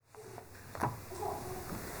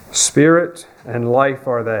Spirit and life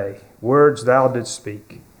are they, words thou didst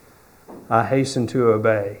speak. I hasten to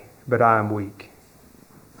obey, but I am weak.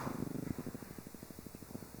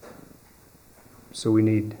 So we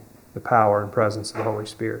need the power and presence of the Holy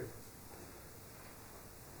Spirit.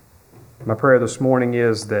 My prayer this morning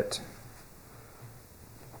is that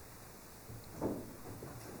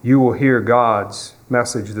you will hear God's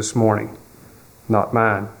message this morning, not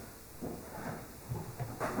mine.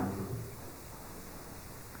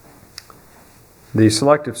 The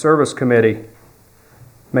Selective Service Committee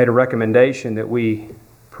made a recommendation that we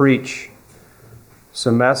preach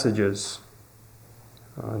some messages.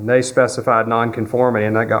 And they specified nonconformity,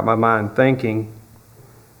 and that got my mind thinking.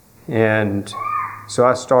 And so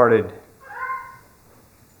I started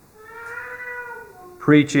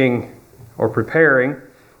preaching or preparing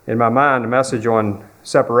in my mind a message on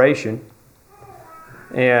separation.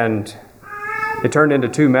 And it turned into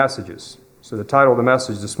two messages. So the title of the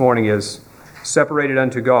message this morning is Separated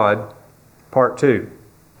unto God, Part 2.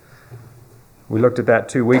 We looked at that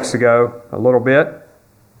 2 weeks ago a little bit.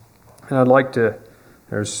 And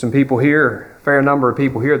there's some people here, a fair number of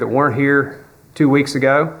people here that weren't here 2 weeks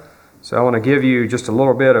ago. So I want to give you just a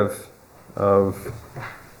little bit of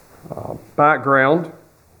background,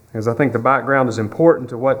 because I think the background is important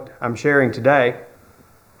to what I'm sharing today.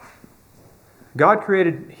 God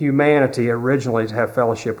created humanity originally to have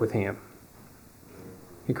fellowship with Him.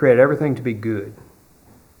 He created everything to be good.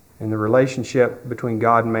 And the relationship between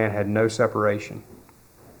God and man had no separation.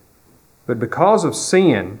 But because of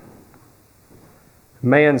sin,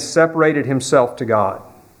 man separated himself to God.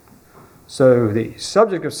 So the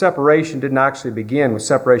subject of separation didn't actually begin with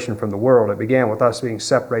separation from the world. It began with us being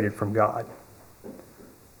separated from God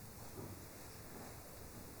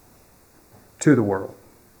to the world.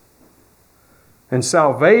 And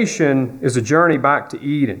salvation is a journey back to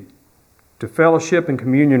Eden, to fellowship and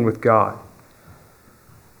communion with God.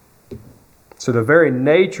 So the very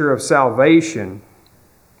nature of salvation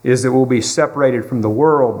is that we'll be separated from the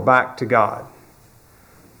world back to God.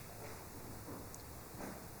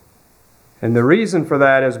 And the reason for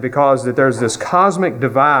that is because that there's this cosmic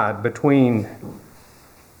divide between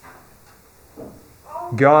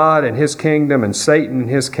God and His kingdom and Satan and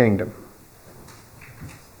his kingdom.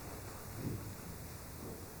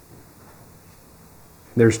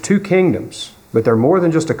 There's two kingdoms, but they're more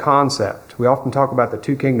than just a concept. We often talk about the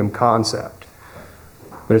two kingdom concept.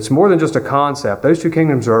 But it's more than just a concept. Those two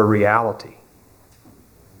kingdoms are a reality.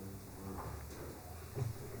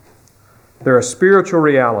 They're a spiritual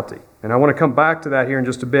reality. And I want to come back to that here in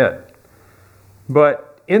just a bit.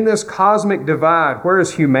 But in this cosmic divide, where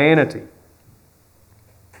is humanity?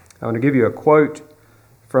 I want to give you a quote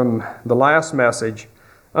from the last message.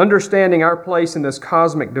 Understanding our place in this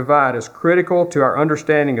cosmic divide is critical to our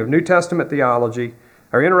understanding of New Testament theology,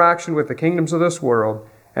 our interaction with the kingdoms of this world,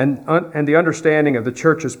 and the understanding of the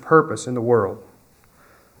church's purpose in the world.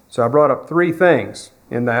 So I brought up three things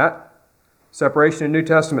in that. Separation in New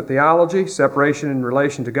Testament theology, separation in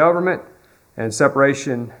relation to government, and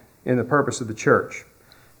separation in the purpose of the church.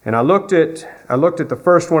 And I looked at the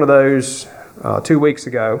first one of those 2 weeks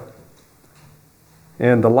ago,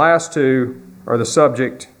 and the last two are the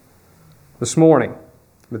subject this morning.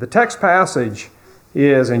 But the text passage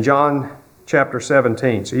is in John chapter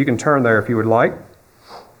 17, so you can turn there if you would like.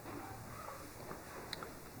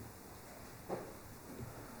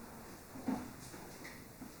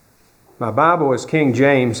 My Bible is King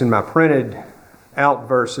James, and my printed out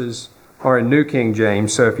verses are in New King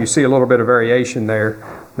James. So if you see a little bit of variation there,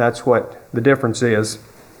 that's what the difference is.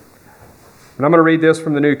 And I'm going to read this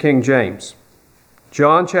from the New King James.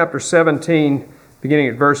 John chapter 17, beginning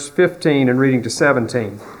at verse 15 and reading to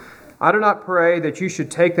 17. I do not pray that you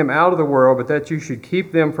should take them out of the world, but that you should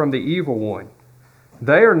keep them from the evil one.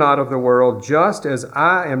 They are not of the world, just as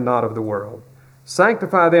I am not of the world.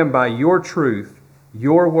 Sanctify them by your truth.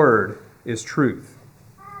 Your word is truth.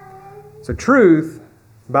 So truth,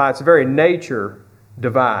 by its very nature,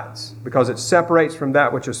 divides, because it separates from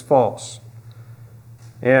that which is false.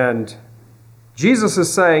 And Jesus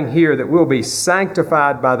is saying here that we'll be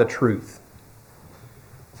sanctified by the truth.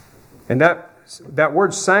 And that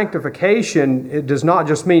word sanctification, it does not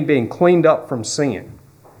just mean being cleaned up from sin.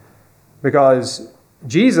 Because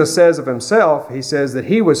Jesus says of Himself, He says that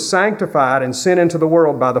He was sanctified and sent into the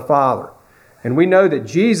world by the Father. And we know that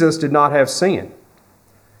Jesus did not have sin.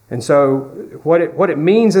 And so what it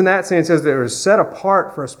means in that sense is that it was set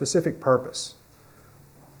apart for a specific purpose.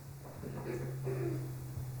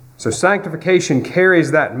 So sanctification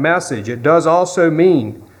carries that message. It does also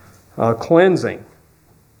mean cleansing.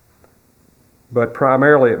 But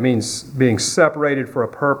primarily it means being separated for a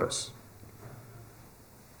purpose.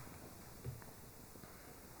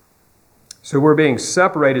 So we're being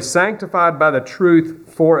separated, sanctified by the truth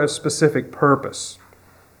for a specific purpose.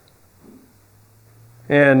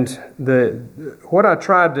 And what I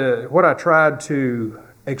tried to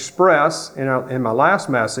express in my last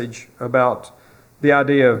message about the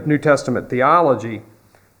idea of New Testament theology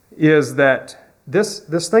is that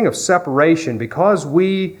this thing of separation, because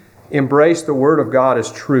we embrace the Word of God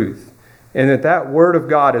as truth, and that Word of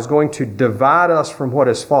God is going to divide us from what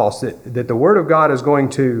is false, that the Word of God is going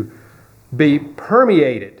to be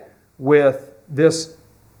permeated with this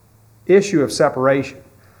issue of separation.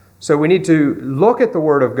 So we need to look at the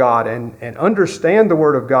Word of God and understand the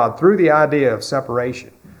Word of God through the idea of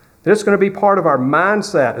separation. That it's going to be part of our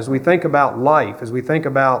mindset as we think about life, as we think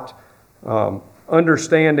about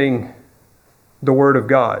understanding the Word of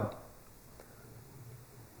God.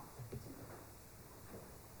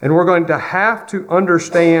 And we're going to have to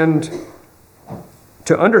understand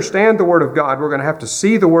the Word of God, we're going to have to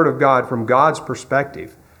see the Word of God from God's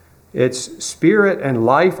perspective. It's spirit and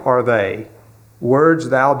life are they, words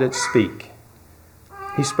thou didst speak.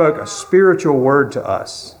 He spoke a spiritual word to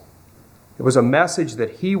us. It was a message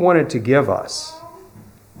that He wanted to give us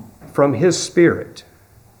from His Spirit.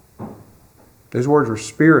 Those words were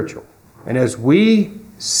spiritual. And as we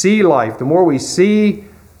see life, the more we see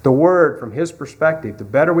the Word from His perspective, the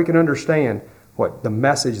better we can understand what the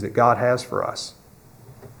message that God has for us.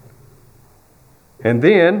 And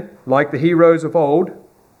then, like the heroes of old,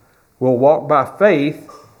 we'll walk by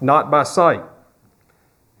faith, not by sight.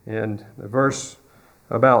 And the verse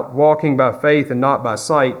about walking by faith and not by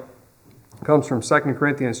sight comes from 2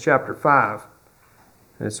 Corinthians chapter 5.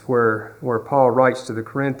 It's where Paul writes to the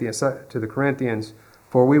Corinthians,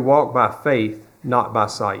 for we walk by faith, not by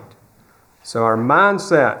sight. So our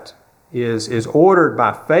mindset is ordered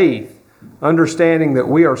by faith, understanding that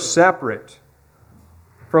we are separate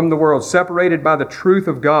from the world, separated by the truth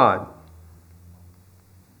of God.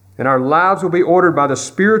 And our lives will be ordered by the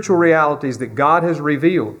spiritual realities that God has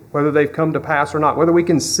revealed, whether they've come to pass or not, whether we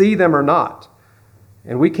can see them or not.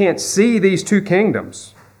 And we can't see these two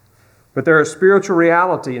kingdoms, but they're a spiritual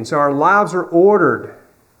reality. And so our lives are ordered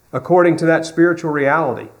according to that spiritual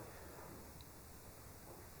reality.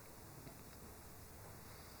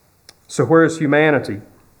 So where is humanity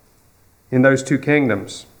in those two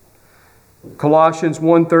kingdoms? Colossians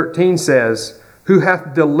 1:13 says, who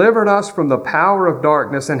hath delivered us from the power of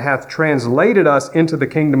darkness and hath translated us into the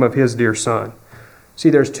kingdom of His dear Son. See,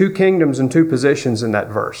 there's two kingdoms and two positions in that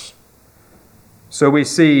verse. So we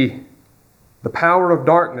see the power of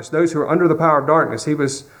darkness, those who are under the power of darkness.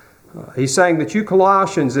 He's saying that you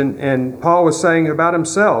Colossians, and Paul was saying about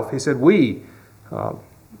himself, he said, we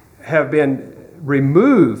have been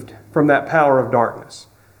removed from that power of darkness.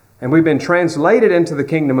 And we've been translated into the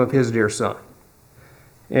kingdom of His dear Son.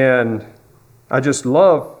 And I just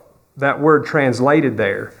love that word translated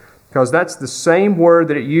there, because that's the same word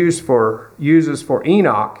that it uses for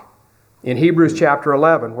Enoch in Hebrews chapter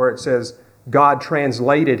 11, where it says God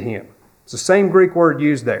translated him. It's the same Greek word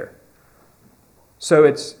used there.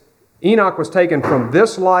 So Enoch was taken from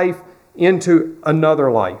this life into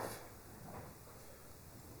another life.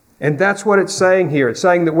 And that's what it's saying here. It's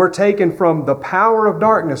saying that we're taken from the power of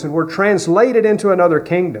darkness and we're translated into another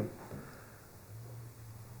kingdom.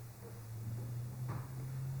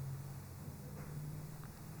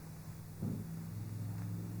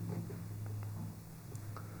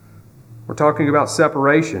 We're talking about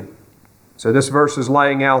separation. So this verse is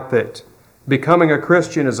laying out that becoming a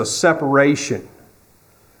Christian is a separation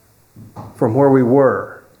from where we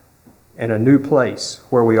were and a new place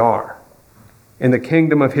where we are, in the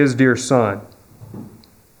kingdom of His dear Son.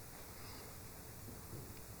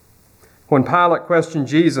 When Pilate questioned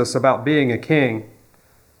Jesus about being a king,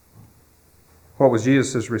 what was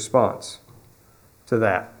Jesus' response to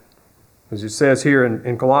that? As it says here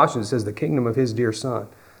in Colossians, it says the kingdom of His dear Son.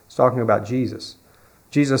 It's talking about Jesus.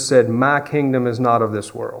 Jesus said, my kingdom is not of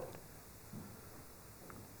this world.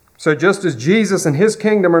 So just as Jesus and His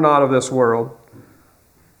kingdom are not of this world,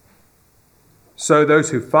 so those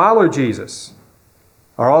who follow Jesus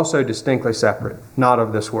are also distinctly separate, not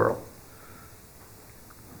of this world.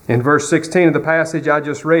 In verse 16 of the passage I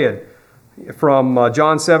just read from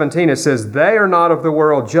John 17, it says, they are not of the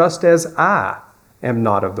world just as I am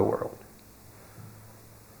not of the world.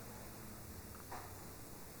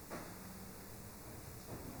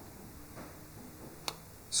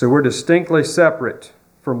 So we're distinctly separate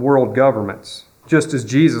from world governments, just as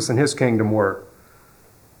Jesus and His kingdom were.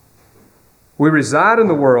 We reside in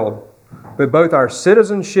the world, but both our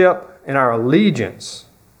citizenship and our allegiance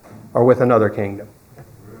are with another kingdom.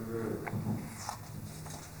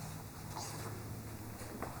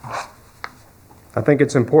 I think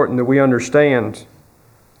it's important that we understand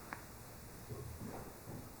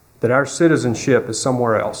that our citizenship is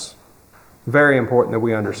somewhere else. Very important that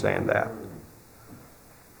we understand that.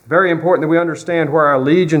 Very important that we understand where our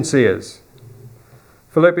allegiance is.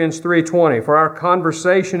 Philippians 3:20, for our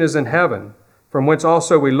conversation is in heaven, from whence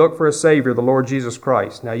also we look for a Savior, the Lord Jesus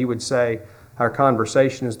Christ. Now you would say our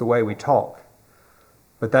conversation is the way we talk.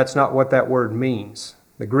 But that's not what that word means.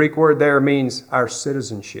 The Greek word there means our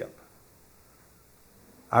citizenship.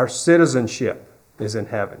 Our citizenship is in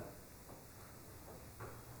heaven.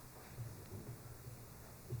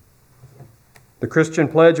 The Christian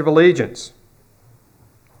Pledge of Allegiance.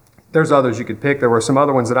 There's others you could pick. There were some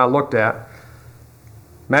other ones that I looked at.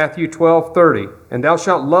 Matthew 12:30, and thou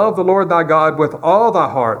shalt love the Lord thy God with all thy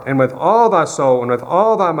heart, and with all thy soul, and with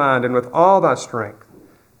all thy mind, and with all thy strength.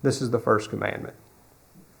 This is the first commandment.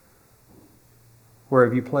 Where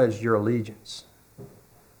have you pledged your allegiance?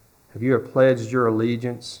 Have you pledged your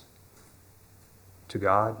allegiance to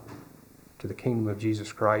God, to the kingdom of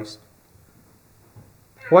Jesus Christ?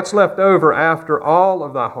 What's left over after all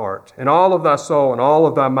of thy heart, and all of thy soul, and all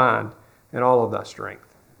of thy mind, and all of thy strength?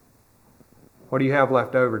 What do you have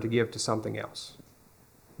left over to give to something else?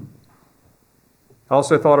 I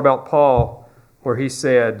also thought about Paul, where he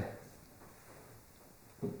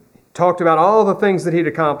talked about all the things that he'd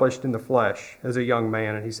accomplished in the flesh as a young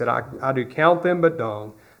man, and he said, I do count them but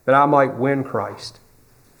dung, that I might win Christ.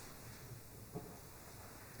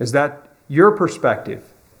 Is that your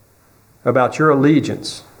perspective about your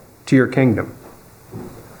allegiance to your kingdom?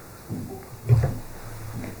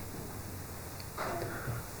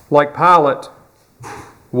 Like Pilate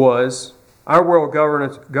was, our world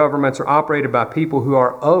governments are operated by people who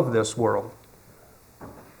are of this world.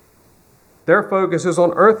 Their focus is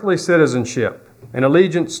on earthly citizenship and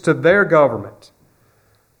allegiance to their government,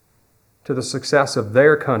 to the success of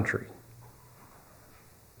their country.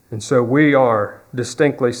 And so we are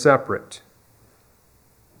distinctly separate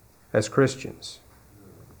as Christians.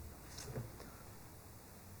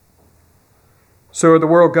 So are the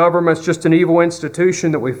world governments just an evil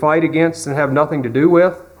institution that we fight against and have nothing to do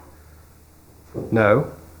with?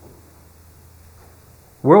 No.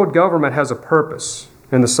 World government has a purpose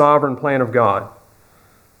in the sovereign plan of God.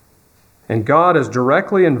 And God is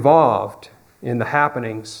directly involved in the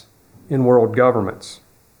happenings in world governments.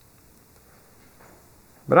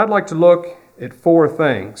 But I'd like to look at four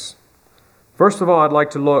things. First of all, I'd like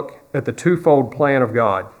to look at the twofold plan of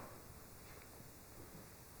God.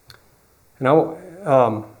 And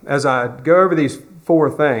as I go over these four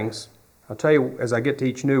things, I'll tell you as I get to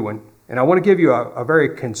each new one, and I want to give you a very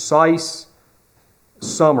concise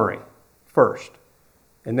summary first.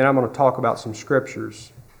 And then I'm going to talk about some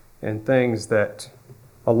scriptures and things that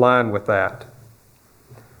align with that.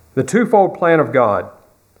 The twofold plan of God.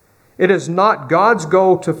 It is not God's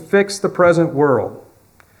goal to fix the present world.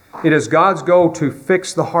 It is God's goal to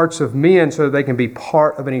fix the hearts of men so that they can be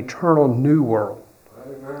part of an eternal new world.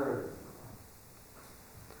 Amen.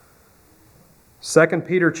 2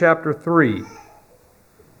 Peter chapter 3,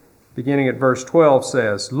 beginning at verse 12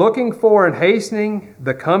 says, looking for and hastening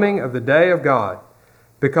the coming of the day of God,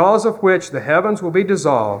 because of which the heavens will be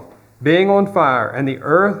dissolved, being on fire, and the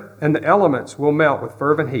earth and the elements will melt with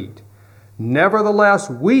fervent heat. Nevertheless,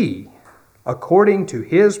 we, according to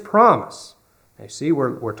His promise, now see,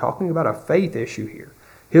 we're talking about a faith issue here.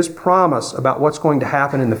 His promise about what's going to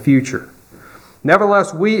happen in the future.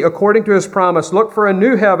 Nevertheless, we, according to His promise, look for a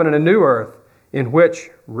new heaven and a new earth in which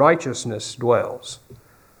righteousness dwells.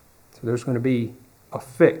 So there's going to be a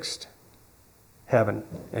fixed heaven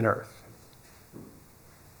and earth.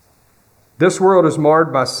 This world is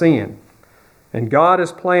marred by sin, and God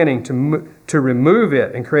is planning to remove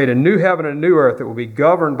it and create a new heaven and a new earth that will be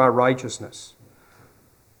governed by righteousness.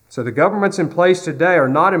 So the governments in place today are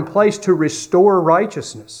not in place to restore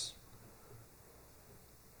righteousness.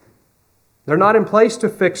 They're not in place to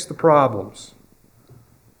fix the problems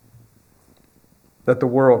that the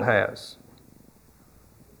world has.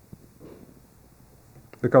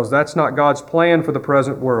 Because that's not God's plan for the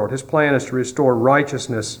present world. His plan is to restore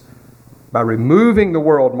righteousness by removing the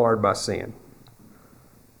world marred by sin.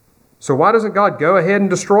 So why doesn't God go ahead and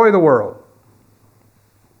destroy the world?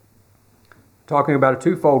 Talking about a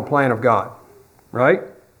twofold plan of God, right?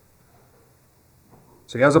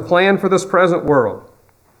 So He has a plan for this present world.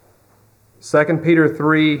 2 Peter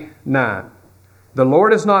 3:9. The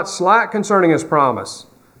Lord is not slack concerning His promise.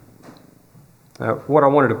 Now, what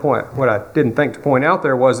I didn't think to point out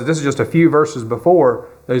there was that this is just a few verses before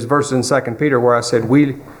those verses in 2 Peter where I said,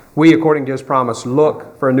 we according to His promise,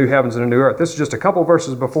 look for a new heavens and a new earth. This is just a couple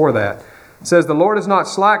verses before that. It says, "The Lord is not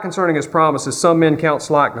slack concerning his promise, as some men count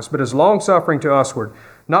slackness, but is longsuffering to usward,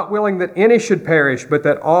 not willing that any should perish, but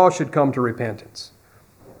that all should come to repentance."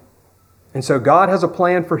 And so God has a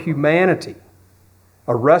plan for humanity,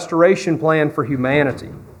 a restoration plan for humanity,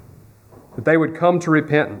 that they would come to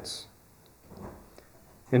repentance.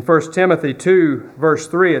 In 1 Timothy 2, verse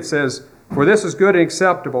 3, it says, "For this is good and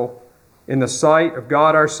acceptable in the sight of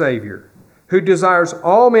God our Savior, who desires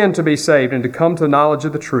all men to be saved and to come to the knowledge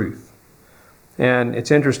of the truth." And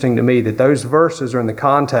it's interesting to me that those verses are in the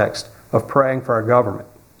context of praying for our government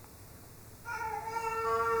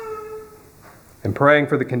and praying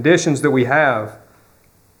for the conditions that we have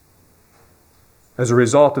as a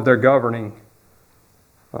result of their governing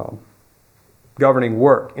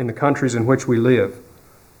work in the countries in which we live.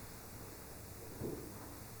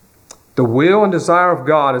 The will and desire of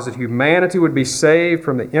God is that humanity would be saved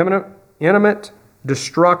from the imminent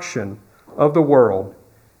destruction of the world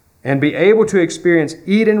and be able to experience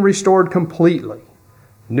Eden restored completely,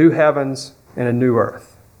 new heavens and a new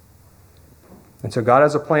earth. And so God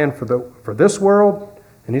has a plan for this world,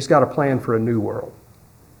 and He's got a plan for a new world.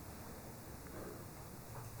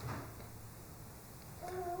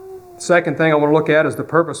 Second thing I want to look at is the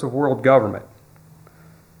purpose of world government.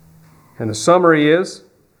 And the summary is,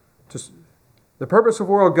 the purpose of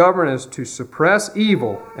world government is to suppress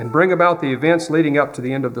evil and bring about the events leading up to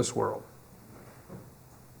the end of this world.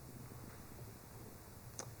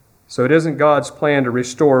 So it isn't God's plan to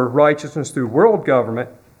restore righteousness through world government.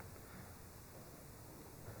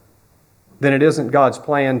 Then it isn't God's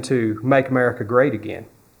plan to make America great again.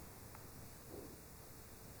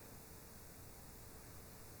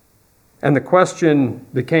 And the question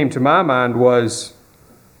that came to my mind was,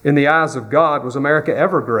 in the eyes of God, was America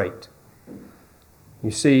ever great?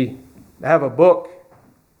 You see, I have a book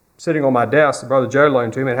sitting on my desk that Brother Joe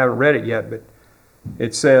loaned to me. I haven't read it yet, but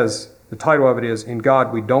it says, the title of it is, "In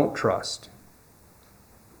God We Don't Trust."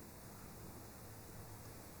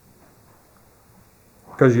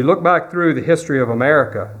 Because you look back through the history of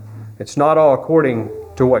America, it's not all according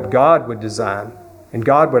to what God would design and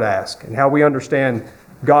God would ask and how we understand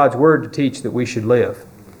God's Word to teach that we should live.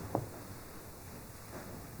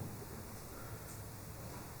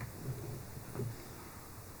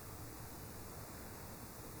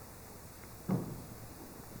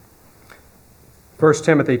 First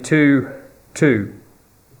Timothy 2:2.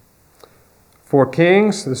 For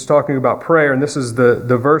kings, this is talking about prayer, and this is the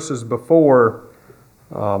verses before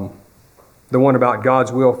the one about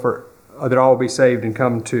God's will for that all will be saved and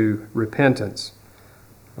come to repentance.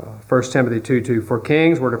 1 Timothy 2:2. For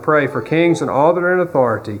kings, we're to pray for kings and all that are in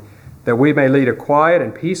authority, that we may lead a quiet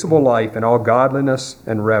and peaceable life in all godliness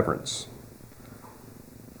and reverence.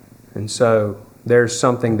 And so there's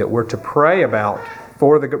something that we're to pray about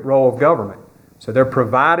for the role of government. So they're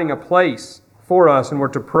providing a place for us, and we're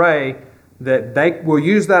to pray that they will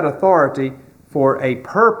use that authority for a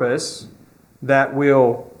purpose that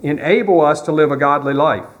will enable us to live a godly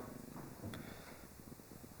life.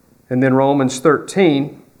 And then Romans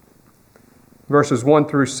 13, verses 1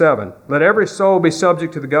 through 7. Let every soul be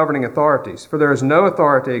subject to the governing authorities, for there is no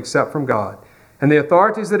authority except from God, and the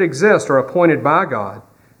authorities that exist are appointed by God.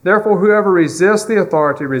 Therefore, whoever resists the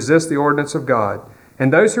authority resists the ordinance of God,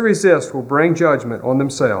 and those who resist will bring judgment on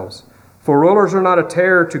themselves. For rulers are not a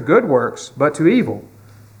terror to good works, but to evil.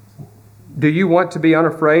 Do you want to be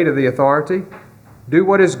unafraid of the authority? Do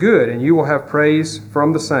what is good, and you will have praise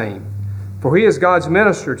from the same. For he is God's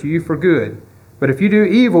minister to you for good. But if you do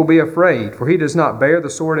evil, be afraid, for he does not bear the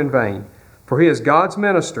sword in vain. For he is God's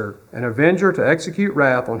minister, an avenger to execute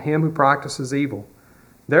wrath on him who practices evil.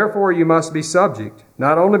 Therefore you must be subject,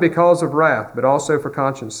 not only because of wrath, but also for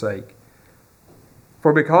conscience sake.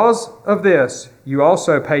 For because of this you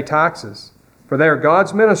also pay taxes, for they are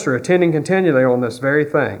God's minister, attending continually on this very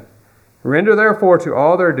thing. Render therefore to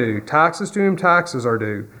all their due, taxes to whom taxes are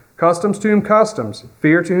due, customs to whom customs,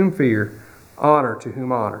 fear to whom fear, honor to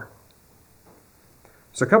whom honor.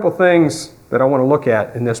 So a couple things that I want to look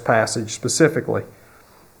at in this passage specifically.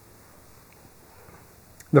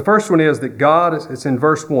 The first one is that it's in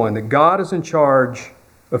verse 1, that God is in charge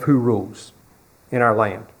of who rules in our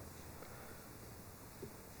land.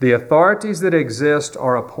 The authorities that exist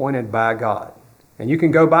are appointed by God. And you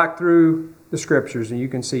can go back through the Scriptures and you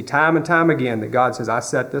can see time and time again that God says, I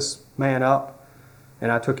set this man up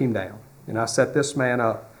and I took him down. And I set this man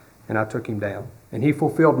up and I took him down. And he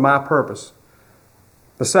fulfilled my purpose.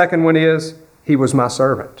 The second one is, he was my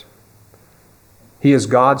servant. He is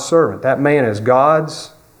God's servant. That man is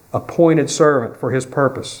God's appointed servant for his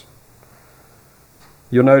purpose.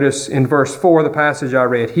 You'll notice in verse 4, the passage I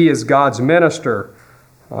read, he is God's minister.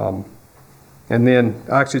 And And then,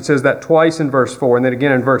 actually it says that twice in verse 4, and then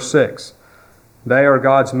again in verse 6. They are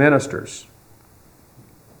God's ministers.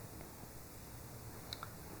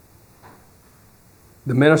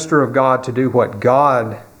 The minister of God to do what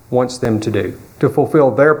God wants them to do, to fulfill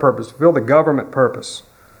their purpose, fulfill the government purpose.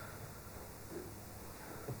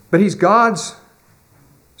 But he's God's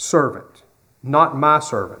servant, not my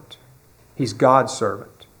servant. He's God's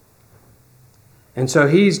servant. And so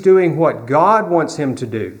he's doing what God wants him to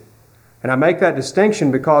do. And I make that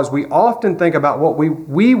distinction because we often think about what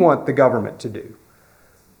we want the government to do.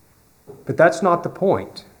 But that's not the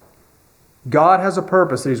point. God has a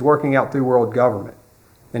purpose that he's working out through world government.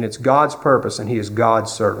 And it's God's purpose, and he is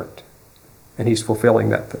God's servant. And he's fulfilling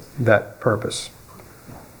that purpose.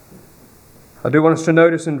 I do want us to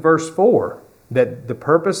notice in verse 4 that the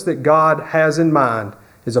purpose that God has in mind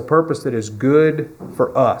is a purpose that is good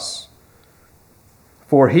for us.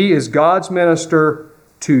 For he is God's minister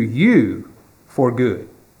to you for good.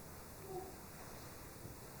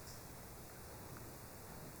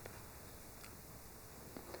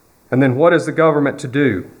 And then what is the government to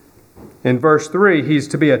do? In verse 3, he's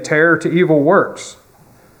to be a terror to evil works.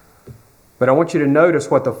 But I want you to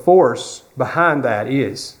notice what the force behind that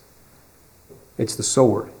is. It's the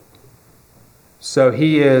sword. So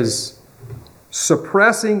he is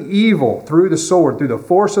suppressing evil through the sword, through the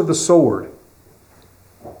force of the sword.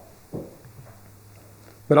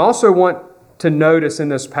 But also want to notice in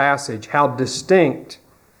this passage how distinct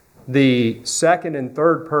the second and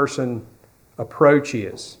third person approach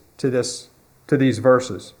is to these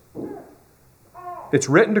verses. It's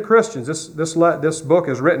written to Christians. This book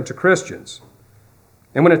is written to Christians.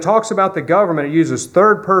 And when it talks about the government, it uses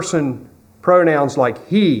third person pronouns like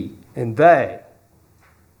he and they.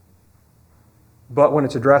 But when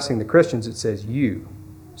it's addressing the Christians, it says you,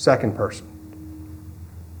 second person.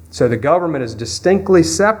 So the government is distinctly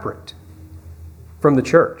separate from the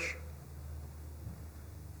church.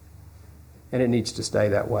 And it needs to stay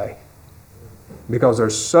that way. Because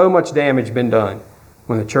there's so much damage been done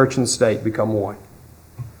when the church and the state become one.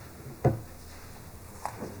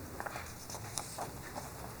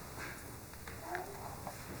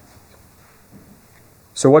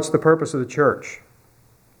 So what's the purpose of the church?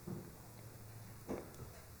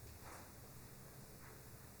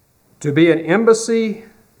 To be an embassy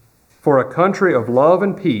for a country of love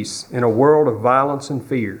and peace in a world of violence and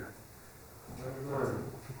fear.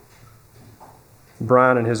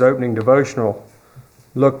 Brian, in his opening devotional,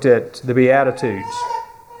 looked at the Beatitudes.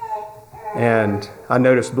 And I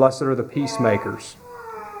noticed, blessed are the peacemakers.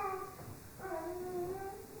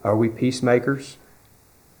 Are we peacemakers?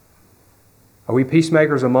 Are we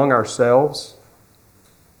peacemakers among ourselves?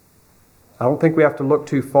 I don't think we have to look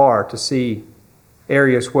too far to see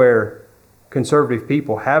areas where conservative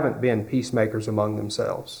people haven't been peacemakers among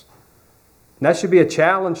themselves. And that should be a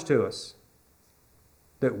challenge to us,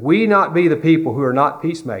 that we not be the people who are not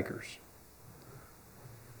peacemakers.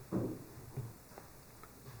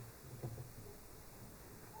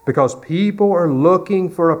 Because people are looking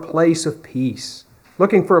for a place of peace,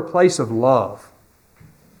 looking for a place of love.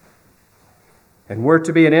 And we're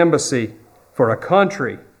to be an embassy for a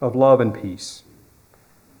country of love and peace.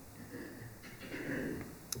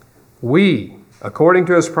 We, according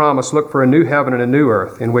to his promise, look for a new heaven and a new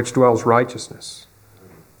earth in which dwells righteousness.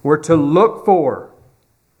 We're to look for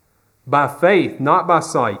by faith, not by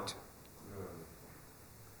sight.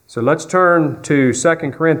 So let's turn to 2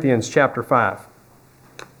 Corinthians chapter 5.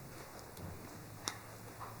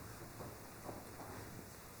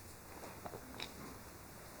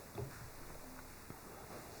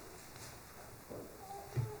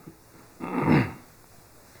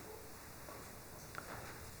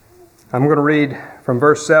 I'm going to read from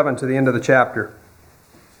verse 7 to the end of the chapter.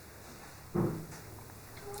 2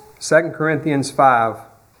 Corinthians 5,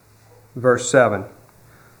 verse 7.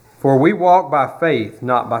 For we walk by faith,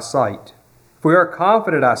 not by sight. If we are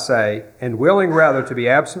confident, I say, and willing rather to be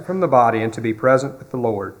absent from the body and to be present with the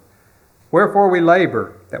Lord. Wherefore we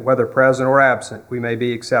labor, that whether present or absent, we may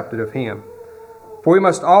be accepted of him. For we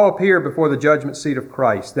must all appear before the judgment seat of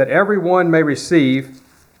Christ, that every one may receive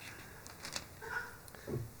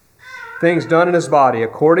things done in his body,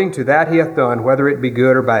 according to that he hath done, whether it be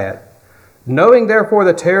good or bad. Knowing therefore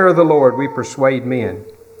the terror of the Lord, we persuade men.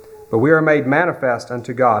 But we are made manifest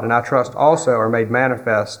unto God, and I trust also are made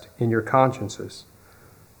manifest in your consciences.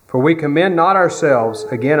 For we commend not ourselves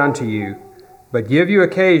again unto you, but give you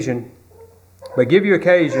occasion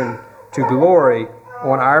to glory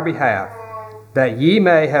on our behalf, that ye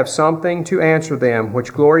may have something to answer them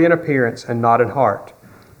which glory in appearance and not in heart.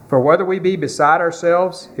 For whether we be beside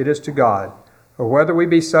ourselves, it is to God, or whether we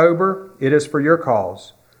be sober, it is for your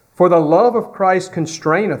cause. For the love of Christ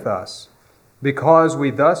constraineth us, because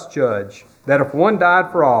we thus judge, that if one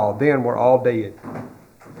died for all, then we're all dead.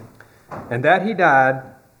 And that he died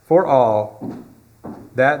for all,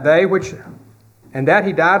 that they which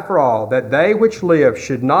live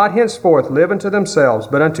should not henceforth live unto themselves,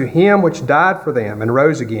 but unto him which died for them and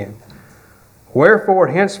rose again. Wherefore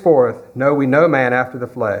henceforth know we no man after the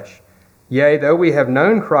flesh. Yea, though we have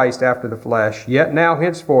known Christ after the flesh, yet now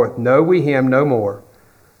henceforth know we him no more.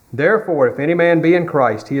 Therefore, if any man be in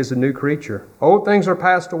Christ, he is a new creature. Old things are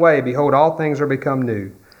passed away, behold, all things are become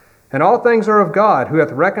new. And all things are of God, who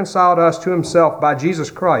hath reconciled us to himself by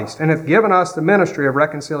Jesus Christ, and hath given us the ministry of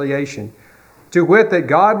reconciliation. To wit, that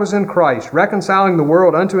God was in Christ, reconciling the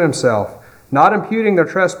world unto himself, not imputing their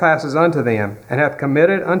trespasses unto them, and hath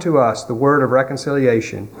committed unto us the word of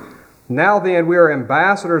reconciliation. Now then, we are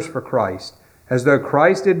ambassadors for Christ, as though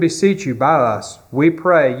Christ did beseech you by us. We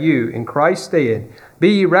pray you, in Christ's stead, be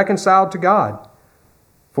ye reconciled to God.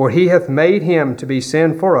 For he hath made him to be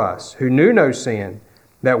sin for us, who knew no sin,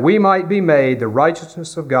 that we might be made the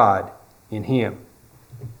righteousness of God in him.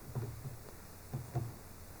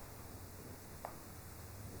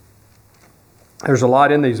 There's a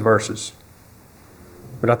lot in these verses.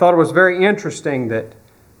 But I thought it was very interesting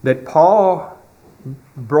that Paul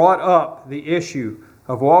brought up the issue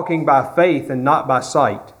of walking by faith and not by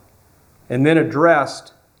sight, and then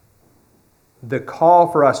addressed the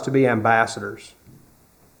call for us to be ambassadors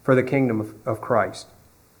for the kingdom of Christ.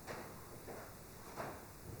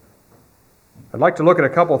 I'd like to look at a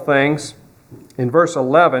couple things. In verse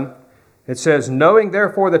 11, it says, knowing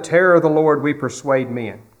therefore the terror of the Lord, we persuade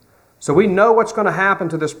men. So we know what's going to happen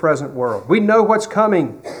to this present world. We know what's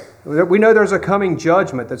coming. We know there's a coming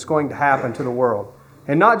judgment that's going to happen to the world.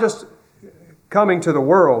 And not just coming to the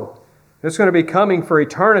world, it's going to be coming for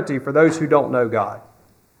eternity for those who don't know God.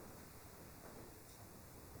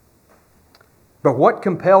 But what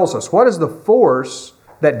compels us? What is the force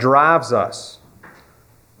that drives us?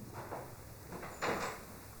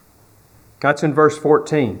 That's in verse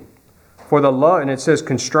 14. For the love, and it says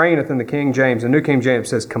constraineth in the King James. The New King James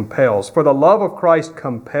says compels. For the love of Christ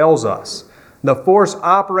compels us. The force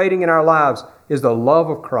operating in our lives is the love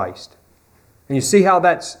of Christ. And you see how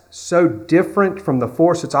that's so different from the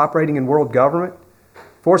force that's operating in world government?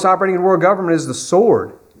 Force operating in world government is the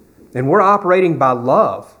sword. And we're operating by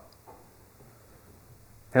love.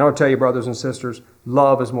 And I'll tell you, brothers and sisters,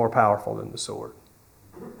 love is more powerful than the sword.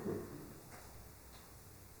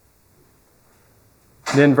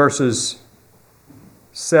 Then verses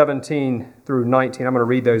 17 through 19, I'm going to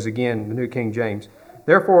read those again in the New King James.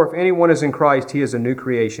 Therefore, if anyone is in Christ, he is a new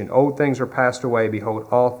creation. Old things are passed away. Behold,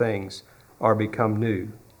 all things are become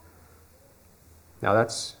new. Now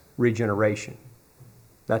that's regeneration.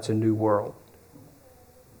 That's a new world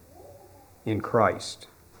in Christ.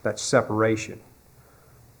 That's separation.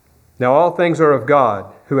 Now all things are of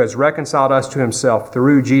God, who has reconciled us to himself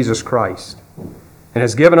through Jesus Christ, and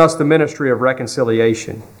has given us the ministry of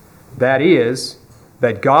reconciliation. That is,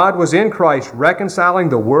 that God was in Christ reconciling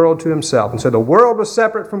the world to himself. And so the world was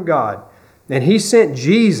separate from God, and he sent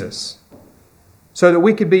Jesus so that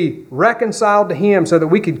we could be reconciled to him, so that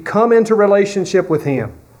we could come into relationship with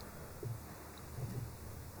him.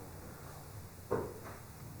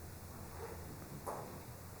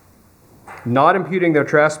 Not imputing their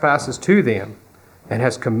trespasses to them, and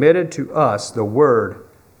has committed to us the word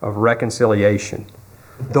of reconciliation.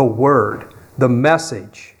 The word, the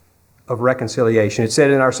message of reconciliation. It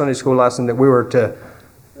said in our Sunday school lesson that we were to,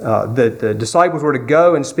 that the disciples were to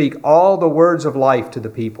go and speak all the words of life to the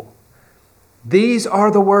people. These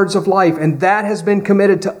are the words of life, and that has been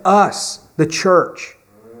committed to us, the church.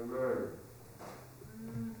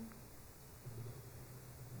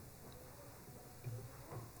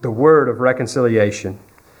 The word of reconciliation.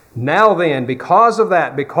 Now then, because of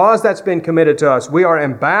that, because that's been committed to us, we are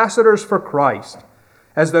ambassadors for Christ.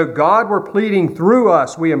 As though God were pleading through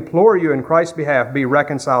us, we implore you in Christ's behalf, be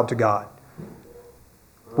reconciled to God.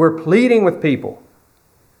 We're pleading with people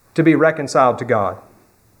to be reconciled to God.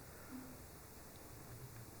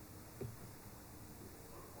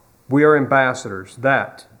 We are ambassadors.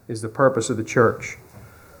 That is the purpose of the church.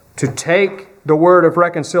 To take the word of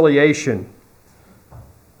reconciliation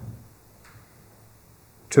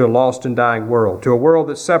to a lost and dying world, to a world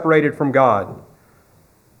that's separated from God.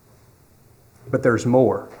 But there's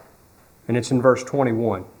more. And it's in verse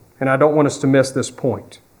 21. And I don't want us to miss this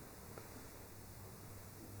point.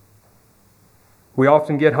 We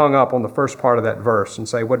often get hung up on the first part of that verse and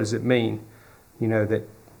say, what does it mean? You know,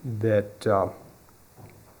 that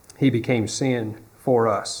he became sin for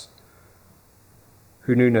us,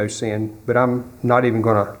 who knew no sin, but I'm not even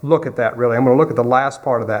going to look at that really. I'm going to look at the last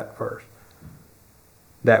part of that first.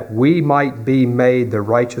 That we might be made the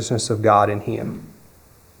righteousness of God in Him.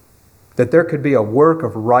 That there could be a work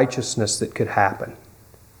of righteousness that could happen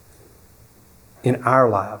in our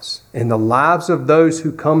lives, in the lives of those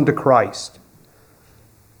who come to Christ.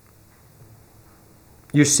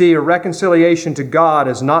 You see, a reconciliation to God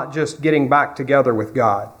is not just getting back together with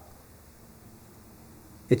God.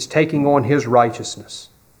 It's taking on His righteousness.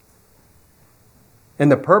 And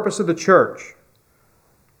the purpose of the church,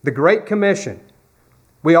 the Great Commission,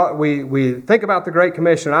 we think about the Great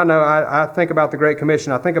Commission. I know I think about the Great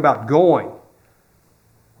Commission. I think about going.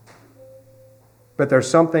 But there's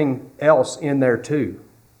something else in there too.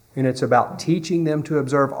 And it's about teaching them to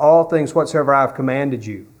observe all things whatsoever I have commanded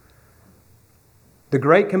you. The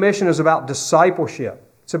Great Commission is about discipleship.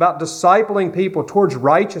 It's about discipling people towards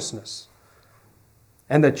righteousness.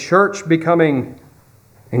 And the church becoming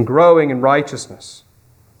and growing in righteousness.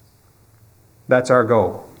 That's our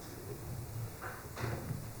goal.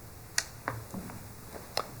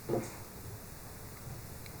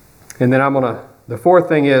 And then the fourth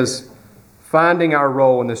thing is finding our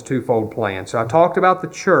role in this twofold plan. So I talked about the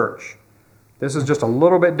church. This is just a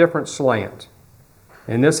little bit different slant.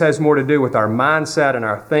 And this has more to do with our mindset and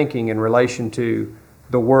our thinking in relation to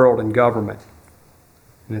the world and government.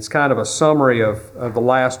 And it's kind of a summary of the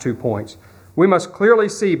last 2 points. We must clearly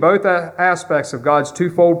see both aspects of God's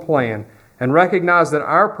twofold plan and recognize that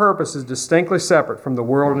our purpose is distinctly separate from the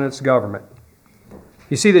world and its government.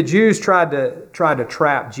 You see, the Jews tried to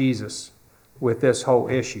trap Jesus with this whole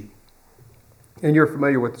issue. And you're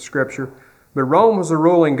familiar with the Scripture. But Rome was the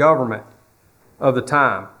ruling government of the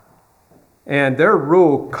time. And their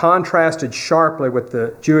rule contrasted sharply with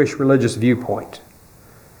the Jewish religious viewpoint.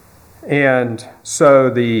 And so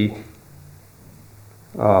the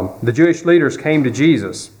Jewish leaders came to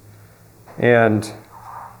Jesus. And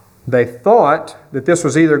they thought that this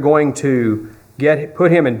was either going to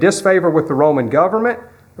put him in disfavor with the Roman government,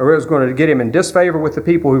 or it was going to get him in disfavor with the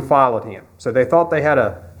people who followed him. So they thought they had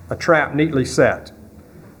a trap neatly set.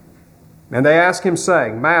 And they asked him,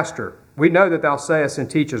 saying, Master, we know that thou sayest and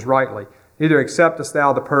teachest rightly. Neither acceptest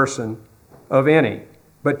thou the person of any,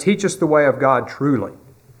 but teachest the way of God truly.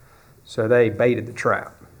 So they baited the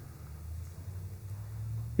trap.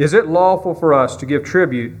 Is it lawful for us to give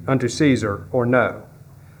tribute unto Caesar, or no?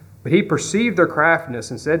 But he perceived their craftiness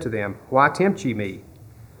and said to them, Why tempt ye me?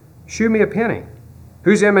 Shew me a penny.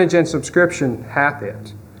 Whose image and subscription hath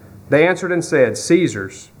it? They answered and said,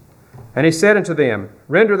 Caesar's. And he said unto them,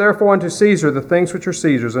 Render therefore unto Caesar the things which are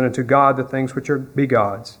Caesar's, and unto God the things which be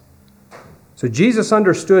God's. So Jesus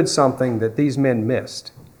understood something that these men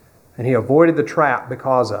missed, and he avoided the trap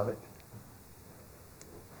because of it.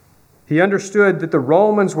 He understood that the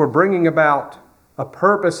Romans were bringing about a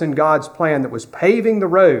purpose in God's plan that was paving the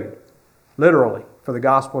road, literally, for the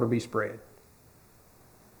gospel to be spread.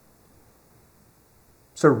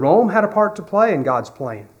 So Rome had a part to play in God's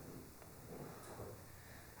plan.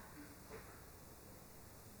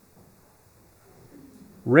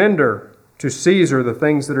 Render to Caesar the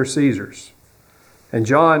things that are Caesar's. And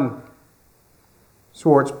John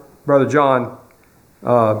Swartz, Brother John,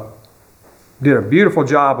 did a beautiful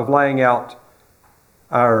job of laying out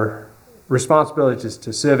our responsibilities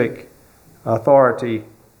to civic authority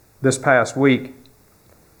this past week.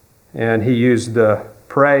 And he used the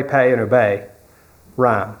pray, pay, and obey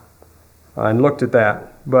rhyme and looked at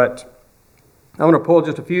that. But I'm going to pull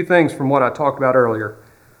just a few things from what I talked about earlier.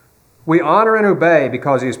 We honor and obey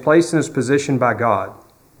because he is placed in his position by God.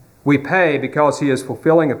 We pay because he is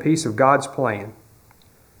fulfilling a piece of God's plan.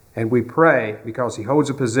 And we pray because he holds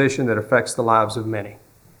a position that affects the lives of many.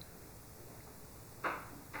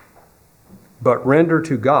 But render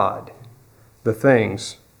to God the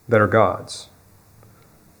things that are God's.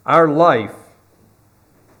 Our life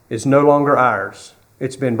is no longer ours.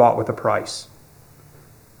 It's been bought with a price.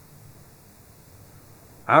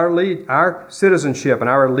 Our citizenship and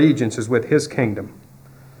our allegiance is with his kingdom.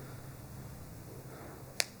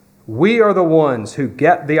 We are the ones who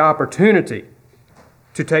get the opportunity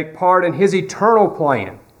to take part in his eternal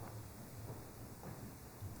plan.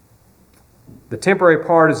 The temporary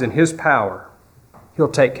part is in his power. He'll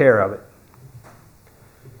take care of it.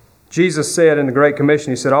 Jesus said in the Great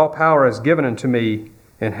Commission, he said, All power is given unto me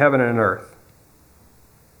in heaven and earth.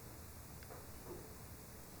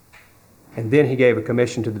 And then he gave a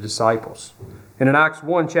commission to the disciples. And in Acts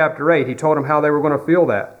 1, chapter 8, he told them how they were going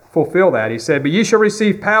to fulfill that. He said, But ye shall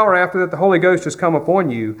receive power after that the Holy Ghost has come upon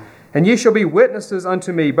you, and ye shall be witnesses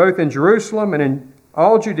unto me both in Jerusalem and in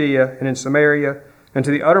all Judea and in Samaria and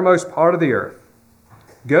to the uttermost part of the earth.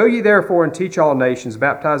 Go ye therefore and teach all nations,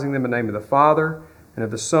 baptizing them in the name of the Father, and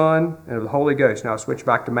of the Son, and of the Holy Ghost. Now switch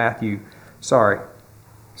back to Matthew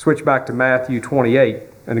 28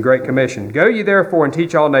 and the Great Commission. Go ye therefore and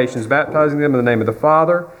teach all nations, baptizing them in the name of the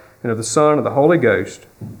Father, and of the Son, and of the Holy Ghost,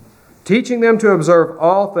 teaching them to observe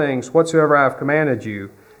all things whatsoever I have commanded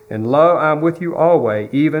you. And lo, I am with you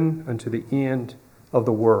always, even unto the end of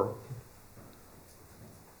the world.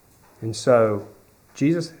 And so,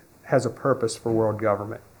 Jesus has a purpose for world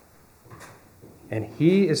government. And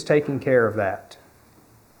He is taking care of that.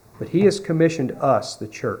 But He has commissioned us, the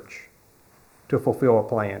church, to fulfill a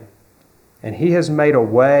plan. And He has made a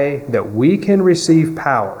way that we can receive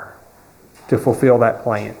power to fulfill that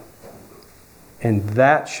plan. And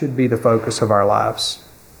that should be the focus of our lives.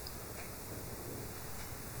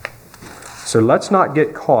 So let's not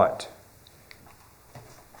get caught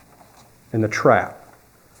in the trap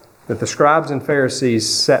that the scribes and Pharisees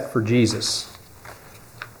set for Jesus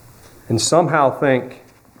and somehow think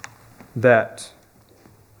that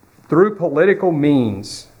through political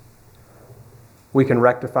means we can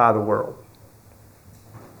rectify the world,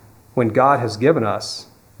 when God has given us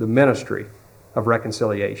the ministry of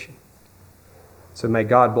reconciliation. So may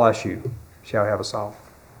God bless you. Shall we have a song?